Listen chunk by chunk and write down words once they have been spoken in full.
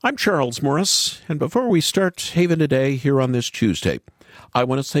I'm Charles Morris, and before we start Haven Today here on this Tuesday, I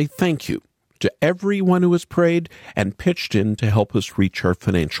want to say thank you to everyone who has prayed and pitched in to help us reach our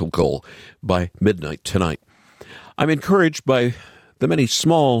financial goal by midnight tonight. I'm encouraged by the many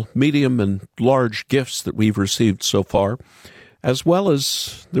small, medium, and large gifts that we've received so far, as well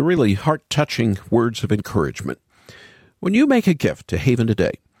as the really heart-touching words of encouragement. When you make a gift to Haven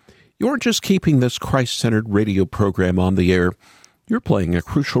Today, you aren't just keeping this Christ-centered radio program on the air. You're playing a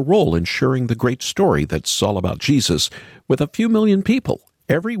crucial role in sharing the great story that's all about Jesus with a few million people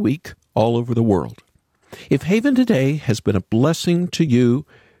every week all over the world. If Haven Today has been a blessing to you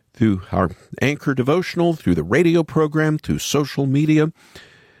through our anchor devotional, through the radio program, through social media,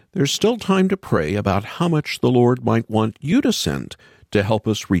 there's still time to pray about how much the Lord might want you to send to help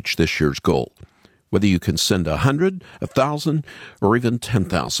us reach this year's goal. Whether you can send 100, 1,000, or even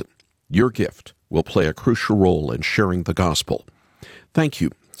 10,000, your gift will play a crucial role in sharing the gospel. Thank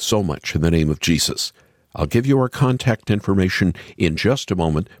you so much in the name of Jesus. I'll give you our contact information in just a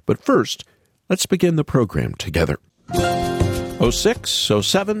moment, but first, let's begin the program together. 06,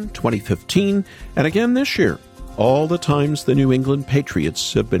 07, 2015, and again this year, all the times the New England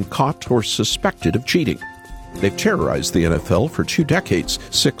Patriots have been caught or suspected of cheating. They've terrorized the NFL for 2 decades,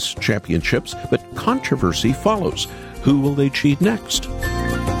 6 championships, but controversy follows. Who will they cheat next?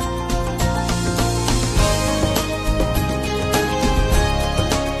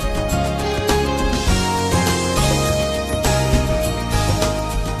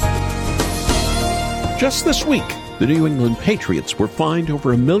 Just this week, the New England Patriots were fined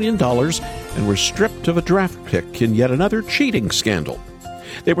over $1 million and were stripped of a draft pick in yet another cheating scandal.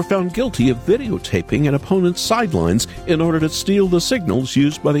 They were found guilty of videotaping an opponent's sidelines in order to steal the signals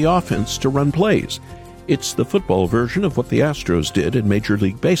used by the offense to run plays. It's the football version of what the Astros did in Major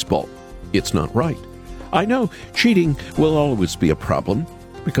League Baseball. It's not right. I know cheating will always be a problem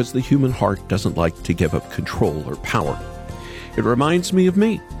because the human heart doesn't like to give up control or power. It reminds me of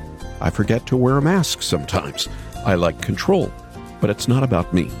me. I forget to wear a mask sometimes. I like control, but it's not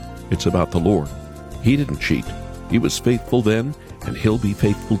about me. It's about the Lord. He didn't cheat. He was faithful then, and He'll be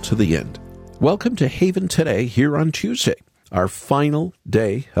faithful to the end. Welcome to Haven Today here on Tuesday, our final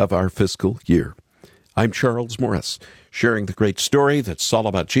day of our fiscal year. I'm Charles Morris, sharing the great story that's all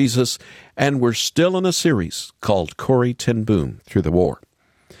about Jesus, and we're still in a series called Corrie ten Boom Through the War.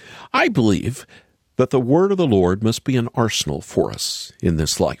 I believe that the word of the Lord must be an arsenal for us in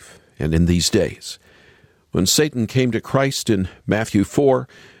this life and in these days. When Satan came to Christ in Matthew 4,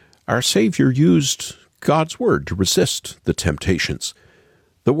 our Savior used God's word to resist the temptations.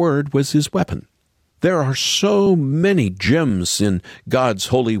 The word was his weapon. There are so many gems in God's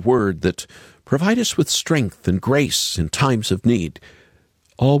holy word that provide us with strength and grace in times of need.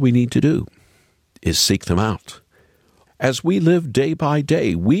 All we need to do is seek them out. As we live day by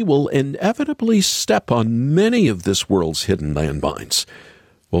day, we will inevitably step on many of this world's hidden landmines.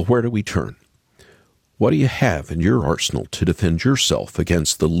 Well, where do we turn? What do you have in your arsenal to defend yourself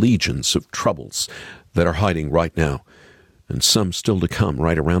against the legions of troubles that are hiding right now, and some still to come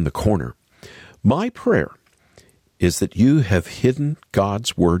right around the corner? My prayer is that you have hidden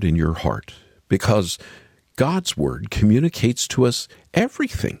God's word in your heart, because God's word communicates to us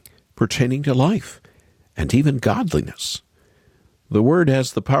everything pertaining to life and even godliness. The word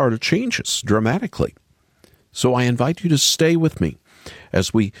has the power to change us dramatically. So I invite you to stay with me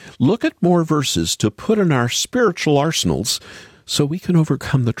as we look at more verses to put in our spiritual arsenals so we can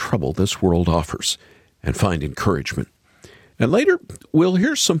overcome the trouble this world offers and find encouragement. And later, we'll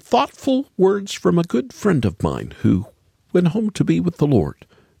hear some thoughtful words from a good friend of mine who went home to be with the Lord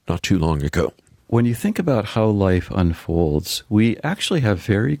not too long ago. When you think about how life unfolds, we actually have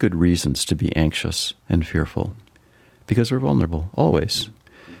very good reasons to be anxious and fearful because we're vulnerable, always.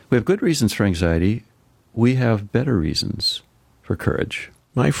 We have good reasons for anxiety. We have better reasons for courage.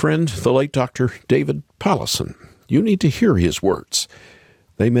 My friend, the late Dr. David Pallison, you need to hear his words.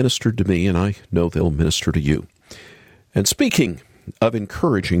 They ministered to me, and I know they'll minister to you. And speaking of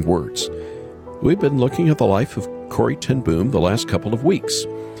encouraging words, we've been looking at the life of Corrie ten Boom the last couple of weeks.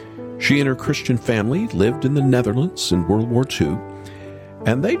 She and her Christian family lived in the Netherlands in World War II,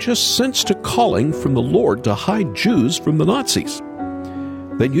 and they just sensed a calling from the Lord to hide Jews from the Nazis.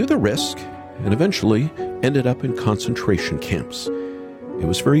 They knew the risk and eventually ended up in concentration camps. It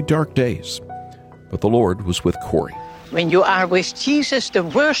was very dark days, but the Lord was with Corrie. When you are with Jesus, the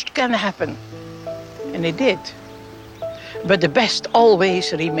worst can happen. And it did. But the best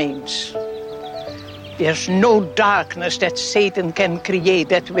always remains. There's no darkness that Satan can create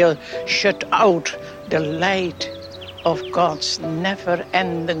that will shut out the light of God's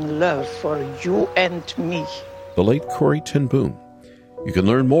never-ending love for you and me. The late Corrie ten Boom. You can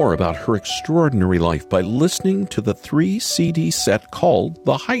learn more about her extraordinary life by listening to the 3-CD set called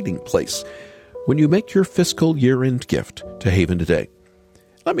The Hiding Place when you make your fiscal year-end gift to Haven Today.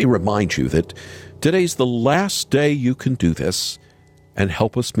 Let me remind you that today's the last day you can do this and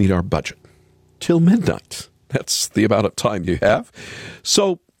help us meet our budget. Till midnight. That's the amount of time you have.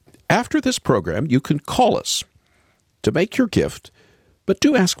 So after this program, you can call us to make your gift, but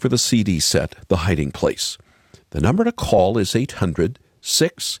do ask for the CD set, The Hiding Place. The number to call is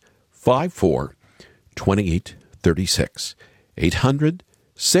 800-654-2836.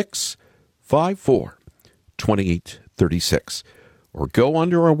 800-654-2836. Or go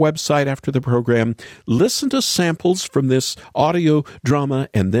onto our website after the program, listen to samples from this audio drama,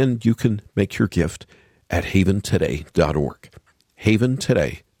 and then you can make your gift at haventoday.org.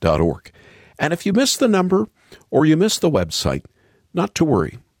 haventoday.org. And if you miss the number or you miss the website, not to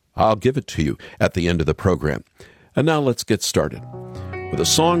worry. I'll give it to you at the end of the program. And now let's get started with a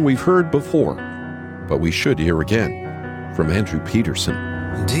song we've heard before, but we should hear again, from Andrew Peterson.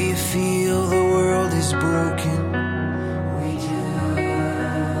 Do you feel the world is broken?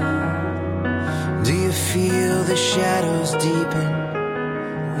 Do you feel the shadows deepen?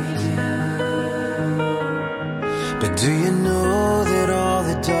 But do you know that all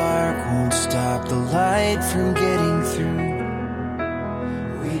the dark won't stop the light from getting through?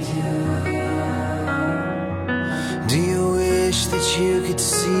 Do you wish that you could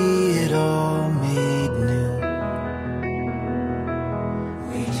see it all made new?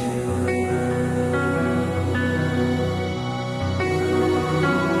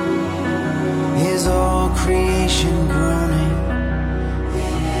 Is all creation groaning?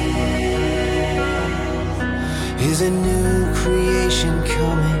 Is a new creation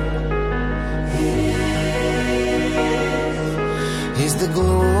coming? Is the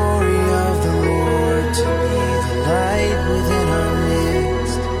glory of the Lord to be the light within our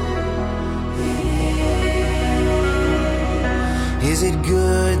midst? Is it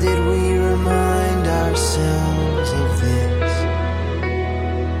good that we remind ourselves of this?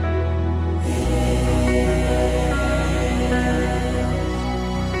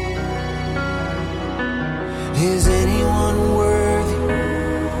 Is anyone worthy?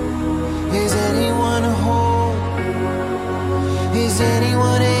 Is anyone whole? Is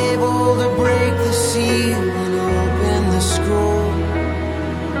anyone able to break the seal and open the scroll?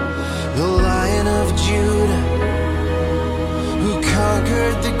 The Lion of Judah, who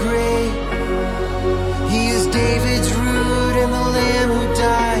conquered the grave. He is David's root and the Lamb who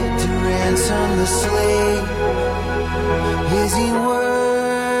died to ransom the slave. Is he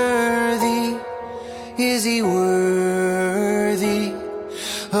worthy? Is he worthy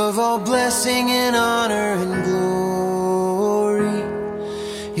of all blessing and honor and glory?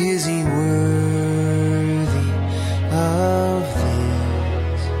 Is he worthy of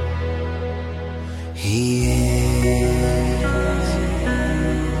this? He is.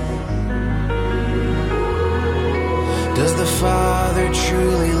 Does the Father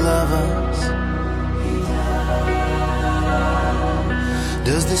truly love us?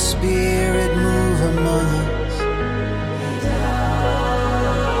 Does the Spirit move among us?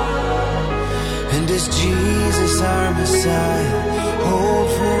 And does Jesus, our Messiah, hold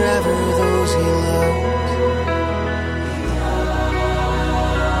forever those he loves?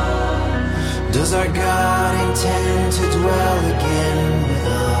 Does our God intend to dwell again with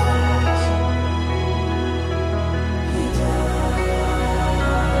us?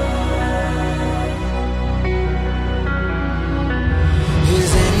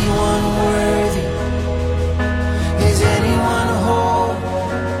 Is anyone worthy? Is anyone whole?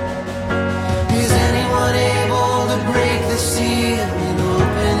 Is anyone able to break the seal and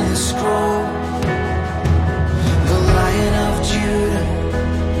open the scroll? The Lion of Judah,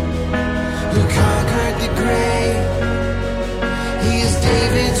 who conquered the grave. He is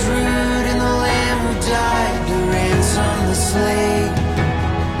David's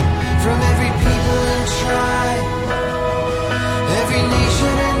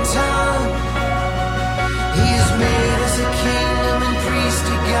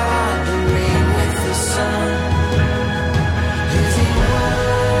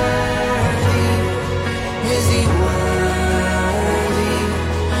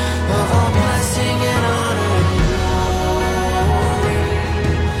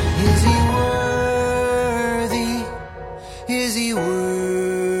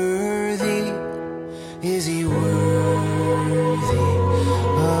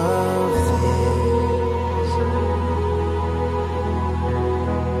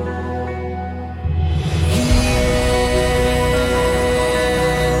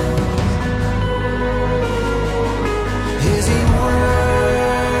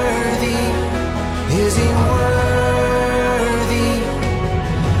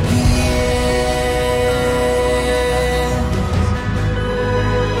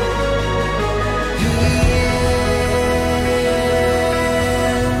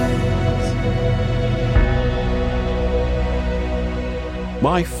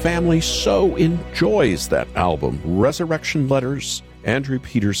My family so enjoys that album, Resurrection Letters, Andrew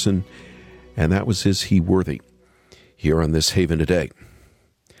Peterson, and that was his He Worthy, here on This Haven Today.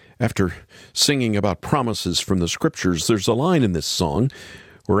 After singing about promises from the Scriptures, there's a line in this song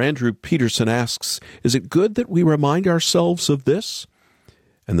where Andrew Peterson asks, "Is it good that we remind ourselves of this?"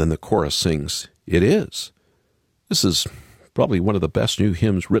 And then the chorus sings, "It is." This is probably one of the best new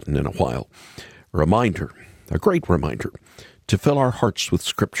hymns written in a while. A reminder, a great reminder, to fill our hearts with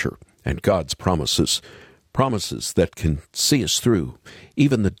Scripture and God's promises, promises that can see us through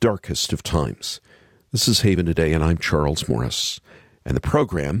even the darkest of times. This is Haven Today, and I'm Charles Morris, and the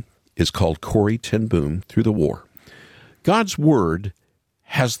program is called Corrie ten Boom Through the War. God's Word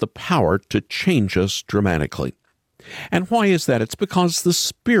has the power to change us dramatically. And why is that? It's because the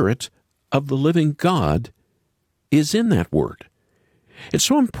Spirit of the living God is in that Word. It's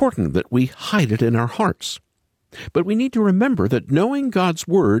so important that we hide it in our hearts. But we need to remember that knowing God's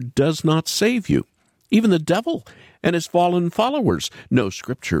Word does not save you. Even the devil and his fallen followers know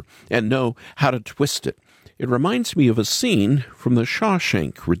Scripture and know how to twist it. It reminds me of a scene from the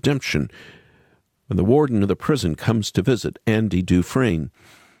Shawshank Redemption when the warden of the prison comes to visit Andy Dufresne.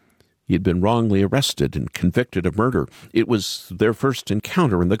 He had been wrongly arrested and convicted of murder. It was their first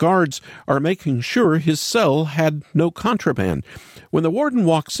encounter, and the guards are making sure his cell had no contraband. When the warden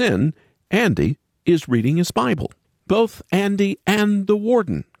walks in, Andy is reading his Bible. Both Andy and the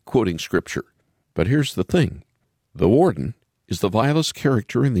warden quoting Scripture. But here's the thing. The warden is the vilest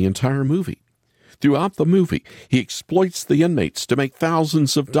character in the entire movie. Throughout the movie, he exploits the inmates to make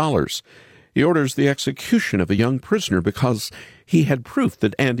thousands of dollars. He orders the execution of a young prisoner because he had proof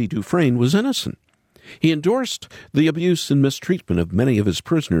that Andy Dufresne was innocent. He endorsed the abuse and mistreatment of many of his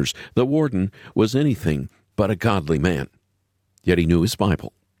prisoners. The warden was anything but a godly man. Yet he knew his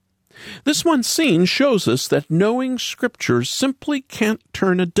Bible. This one scene shows us that knowing Scripture simply can't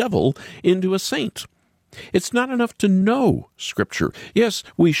turn a devil into a saint. It's not enough to know Scripture. Yes,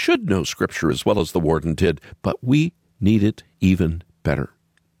 we should know Scripture as well as the warden did, but we need it even better.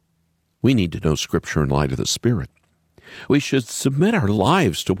 We need to know Scripture in light of the Spirit. We should submit our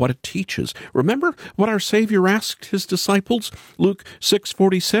lives to what it teaches. Remember what our Savior asked his disciples? Luke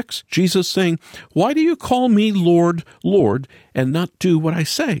 6:46, Jesus saying, "Why do you call me Lord, Lord, and not do what I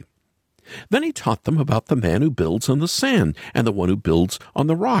say?" Then he taught them about the man who builds on the sand and the one who builds on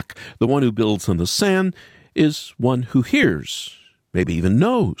the rock. The one who builds on the sand is one who hears, maybe even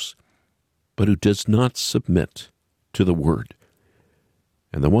knows, but who does not submit to the word.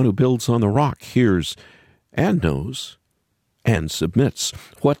 And the one who builds on the rock hears and knows and submits.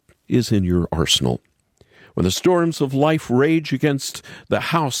 What is in your arsenal? When the storms of life rage against the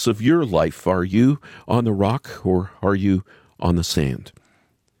house of your life, are you on the rock or are you on the sand?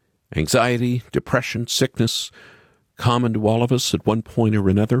 Anxiety, depression, sickness, common to all of us at one point or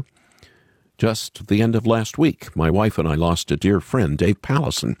another. Just at the end of last week, my wife and I lost a dear friend, Dave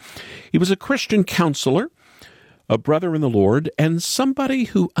Pallison. He was a Christian counselor, a brother in the Lord, and somebody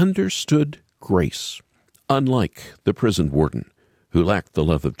who understood grace, unlike the prison warden who lacked the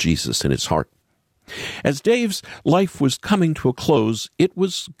love of Jesus in his heart. As Dave's life was coming to a close, it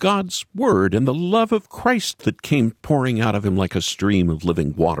was God's Word and the love of Christ that came pouring out of him like a stream of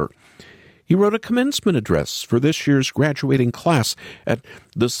living water. He wrote a commencement address for this year's graduating class at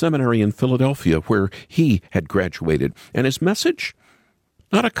the seminary in Philadelphia where he had graduated. And his message?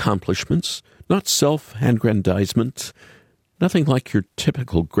 Not accomplishments, not self-aggrandizement, nothing like your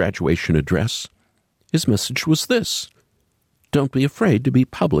typical graduation address. His message was this: don't be afraid to be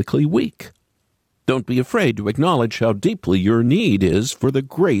publicly weak. Don't be afraid to acknowledge how deeply your need is for the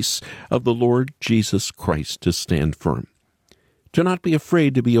grace of the Lord Jesus Christ to stand firm. Do not be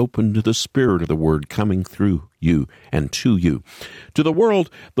afraid to be open to the Spirit of the Word coming through you and to you. To the world,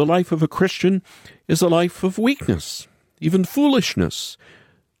 the life of a Christian is a life of weakness, even foolishness.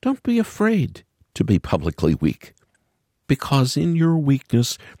 Don't be afraid to be publicly weak, because in your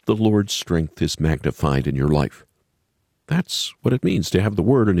weakness, the Lord's strength is magnified in your life. That's what it means to have the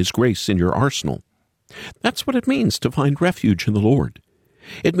Word and His grace in your arsenal. That's what it means to find refuge in the Lord.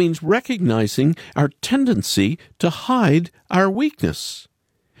 It means recognizing our tendency to hide our weakness.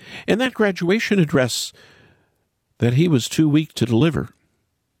 In that graduation address that he was too weak to deliver,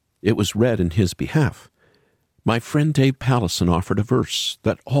 it was read in his behalf. My friend Dave Pallison offered a verse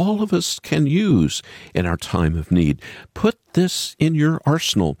that all of us can use in our time of need. Put this in your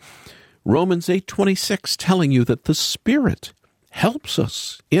arsenal. Romans 8:26 telling you that the Spirit helps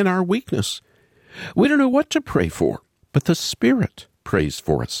us in our weakness. We don't know what to pray for, but the Spirit prays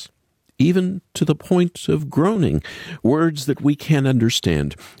for us, even to the point of groaning, words that we can't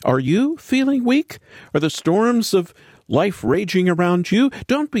understand. Are you feeling weak? Are the storms of life raging around you,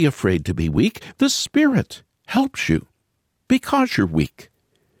 don't be afraid to be weak. The Spirit helps you because you're weak.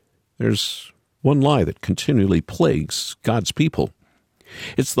 There's one lie that continually plagues God's people.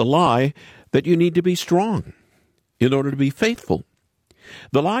 It's the lie that you need to be strong in order to be faithful.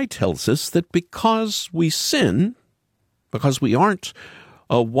 The lie tells us that because we sin, because we aren't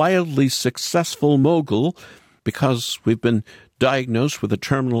a wildly successful mogul, because we've been diagnosed with a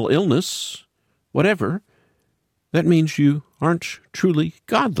terminal illness, whatever, that means you aren't truly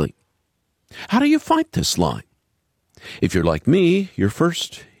godly. How do you fight this lie? If you're like me, your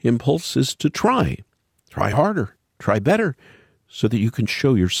first impulse is to try. Try harder, try better, so that you can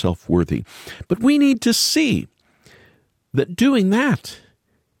show yourself worthy. But we need to see that doing that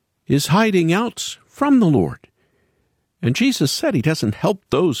is hiding out from the Lord. And Jesus said he doesn't help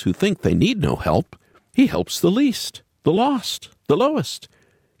those who think they need no help. He helps the least, the lost, the lowest.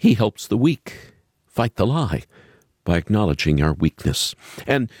 He helps the weak fight the lie by acknowledging our weakness.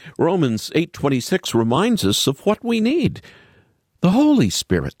 And Romans 8:26 reminds us of what we need. The Holy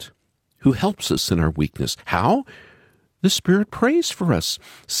Spirit, who helps us in our weakness. How? The Spirit prays for us.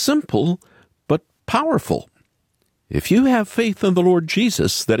 Simple, but powerful. If you have faith in the Lord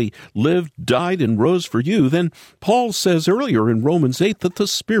Jesus, that he lived, died, and rose for you, then Paul says earlier in Romans 8 that the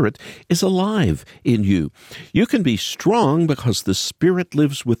Spirit is alive in you. You can be strong because the Spirit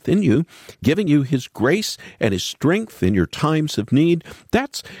lives within you, giving you his grace and his strength in your times of need.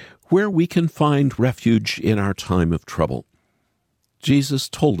 That's where we can find refuge in our time of trouble. Jesus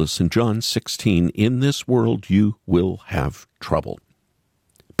told us in John 16, in this world you will have trouble.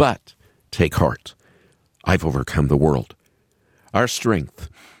 But take heart. I've overcome the world. Our strength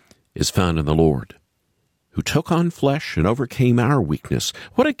is found in the Lord, who took on flesh and overcame our weakness.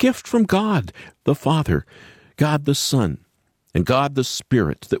 What a gift from God the Father, God the Son, and God the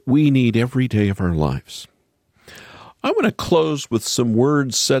Spirit that we need every day of our lives. I want to close with some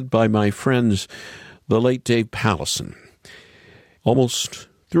words said by my friend, the late Dave Pallison. Almost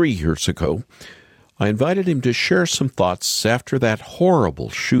 3 years ago, I invited him to share some thoughts after that horrible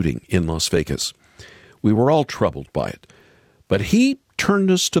shooting in Las Vegas. We were all troubled by it, but he turned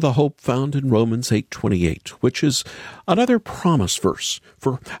us to the hope found in Romans 8:28, which is another promise verse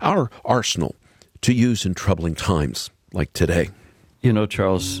for our arsenal to use in troubling times like today. You know,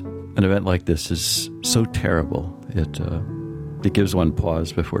 Charles, an event like this is so terrible. It gives one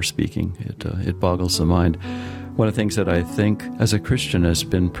pause before speaking. It boggles the mind. One of the things that I think as a Christian has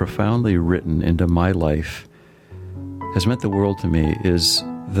been profoundly written into my life, has meant the world to me, is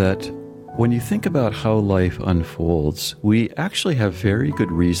that when you think about how life unfolds, we actually have very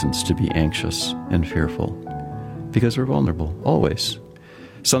good reasons to be anxious and fearful because we're vulnerable, always.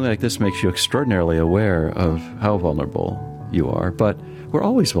 Something like this makes you extraordinarily aware of how vulnerable you are, but we're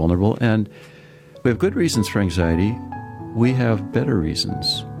always vulnerable, and we have good reasons for anxiety. We have better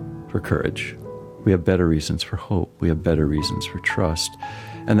reasons for courage. We have better reasons for hope. We have better reasons for trust.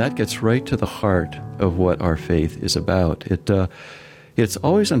 And that gets right to the heart of what our faith is about. It's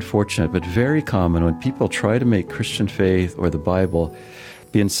always unfortunate, but very common when people try to make Christian faith or the Bible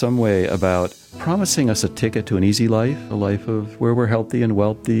be in some way about promising us a ticket to an easy life, a life of where we're healthy and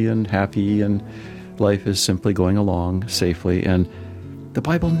wealthy and happy and life is simply going along safely. And the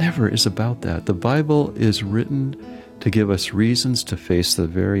Bible never is about that. The Bible is written to give us reasons to face the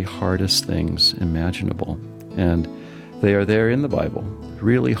very hardest things imaginable. And they are there in the Bible,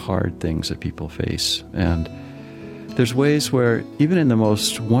 really hard things that people face. And there's ways where, even in the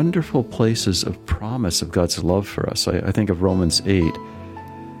most wonderful places of promise of God's love for us, I think of Romans 8,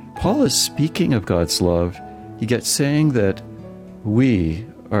 Paul is speaking of God's love. He gets saying that we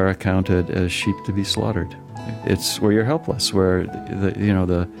are accounted as sheep to be slaughtered. It's where you're helpless, where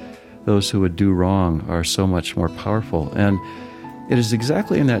those who would do wrong are so much more powerful. And it is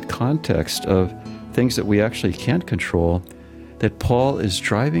exactly in that context of things that we actually can't control that Paul is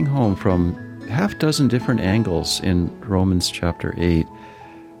driving home from half dozen different angles in Romans chapter 8,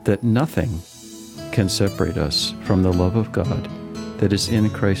 that nothing can separate us from the love of God that is in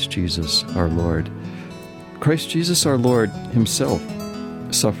Christ Jesus our Lord. Christ Jesus our Lord himself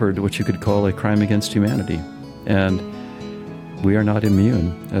suffered what you could call a crime against humanity, and we are not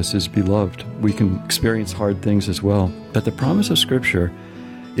immune as his beloved. We can experience hard things as well, but the promise of Scripture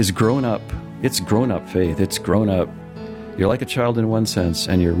is grown up. It's grown up faith. It's grown up. You're like a child in one sense,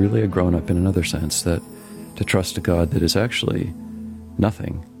 and you're really a grown-up in another sense, that to trust a God that is actually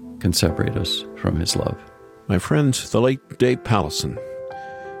nothing can separate us from his love. My friend, the late Dave Pallison,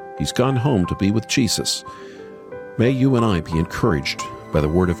 he's gone home to be with Jesus. May you and I be encouraged by the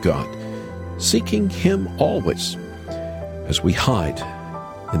Word of God, seeking him always as we hide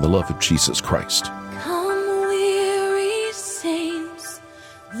in the love of Jesus Christ. Come weary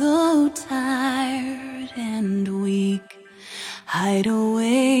though tired and weak, hide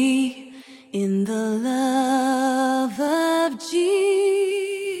away in the love of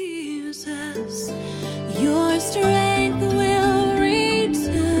Jesus. Your strength will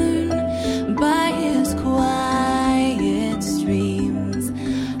return by his quiet streams.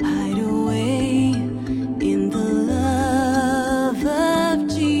 Hide away in the love of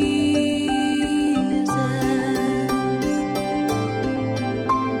Jesus.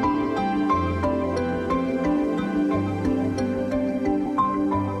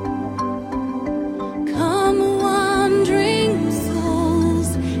 Come, wandering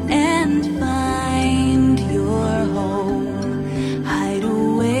souls, and find your home. Hide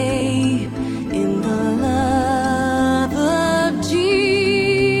away in the love of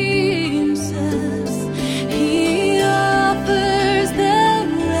Jesus. He offers the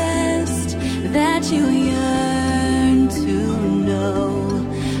rest that you yearn to know.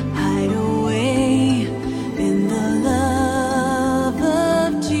 Hide away in the love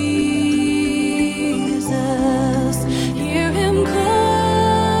of Jesus. Hear him calling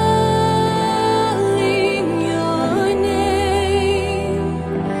your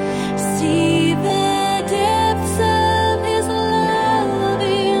name. See the depths of his love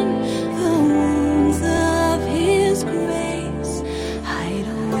in the wounds of his grace. Hide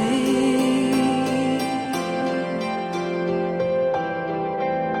away.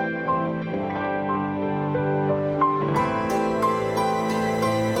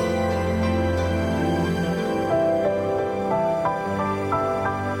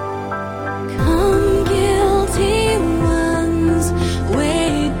 Come, guilty ones,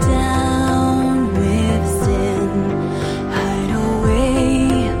 weighed down with sin. Hide away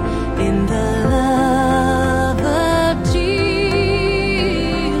in the love of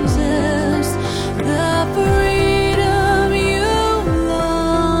Jesus. The freedom you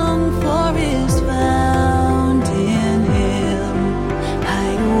long for is found in him.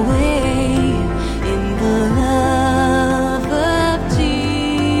 Hide away in the love of Jesus.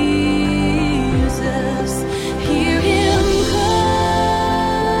 Hear him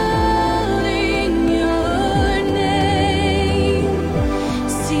calling your name.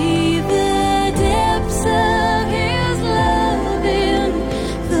 See the depths of his love in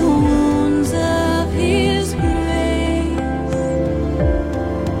the wounds of his grace.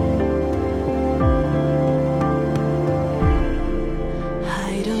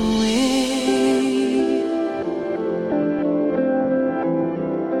 Hide away.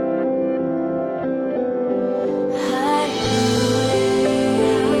 Hide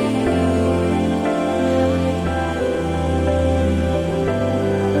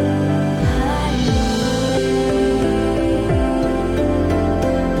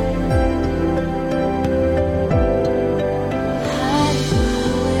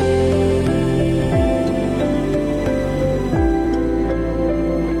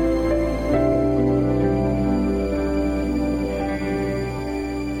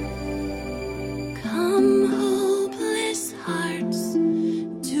Come, hopeless hearts,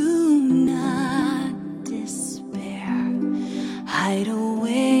 do not despair. Hide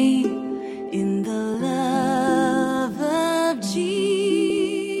away in the love of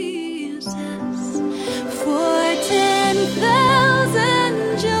Jesus. For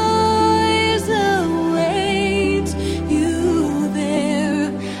 10,000 joys await you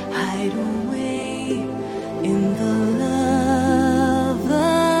there. Hide away in the love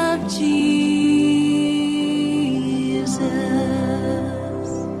of Jesus.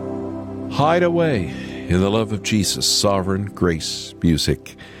 Hide away in the love of Jesus, Sovereign Grace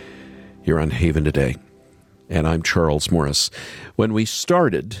Music, here on Haven Today. And I'm Charles Morris. When we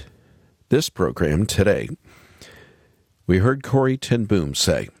started this program today, we heard Corrie ten Boom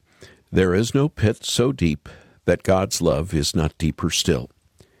say, "There is no pit so deep that God's love is not deeper still."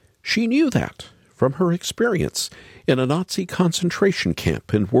 She knew that from her experience in a Nazi concentration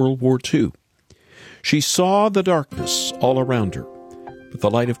camp in World War II. She saw the darkness all around her, but the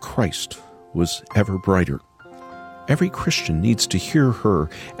light of Christ was ever brighter. Every Christian needs to hear her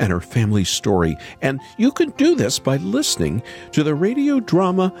and her family's story, and you can do this by listening to the radio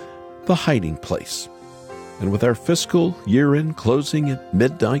drama, The Hiding Place. And with our fiscal year-end closing at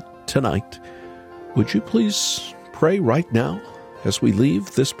midnight tonight, would you please pray right now as we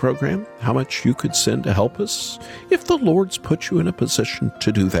leave this program how much you could send to help us if the Lord's put you in a position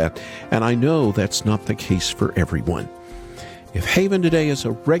to do that? And I know that's not the case for everyone. If Haven Today is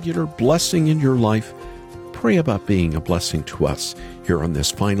a regular blessing in your life, pray about being a blessing to us here on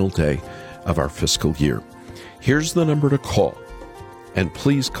this final day of our fiscal year. Here's the number to call, and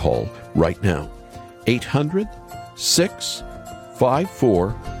please call right now. 800-6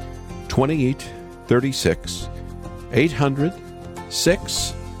 800-654-2836.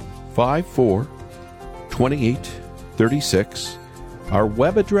 800-654-2836. Our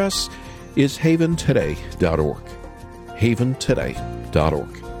web address is haventoday.org.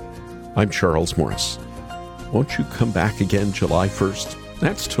 haventoday.org. I'm Charles Morris. Won't you come back again July 1st?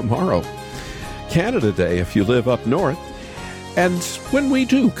 That's tomorrow. Canada Day if you live up north. And when we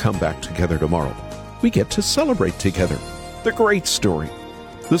do come back together tomorrow, we get to celebrate together the great story,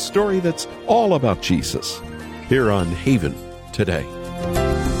 the story that's all about Jesus, here on Haven Today.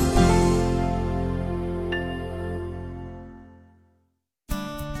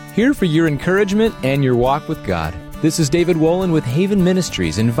 Here for your encouragement and your walk with God. This is David Wolin with Haven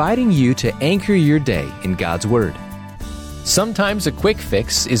Ministries, inviting you to anchor your day in God's Word. Sometimes a quick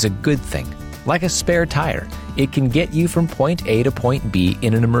fix is a good thing. Like a spare tire, it can get you from point A to point B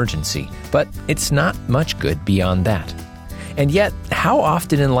in an emergency, but it's not much good beyond that. And yet, how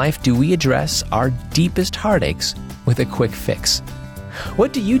often in life do we address our deepest heartaches with a quick fix?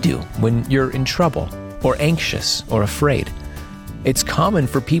 What do you do when you're in trouble, or anxious, or afraid? It's common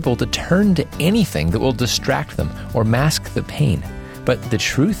for people to turn to anything that will distract them or mask the pain. But the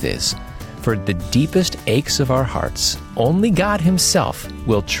truth is, for the deepest aches of our hearts, only God Himself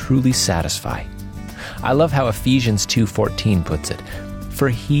will truly satisfy. I love how Ephesians 2:14 puts it, "For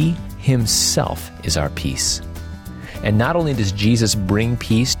He Himself is our peace." And not only does Jesus bring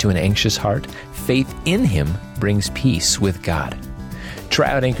peace to an anxious heart, faith in Him brings peace with God.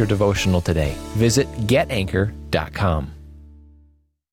 Try out Anchor Devotional today. Visit getanchor.com.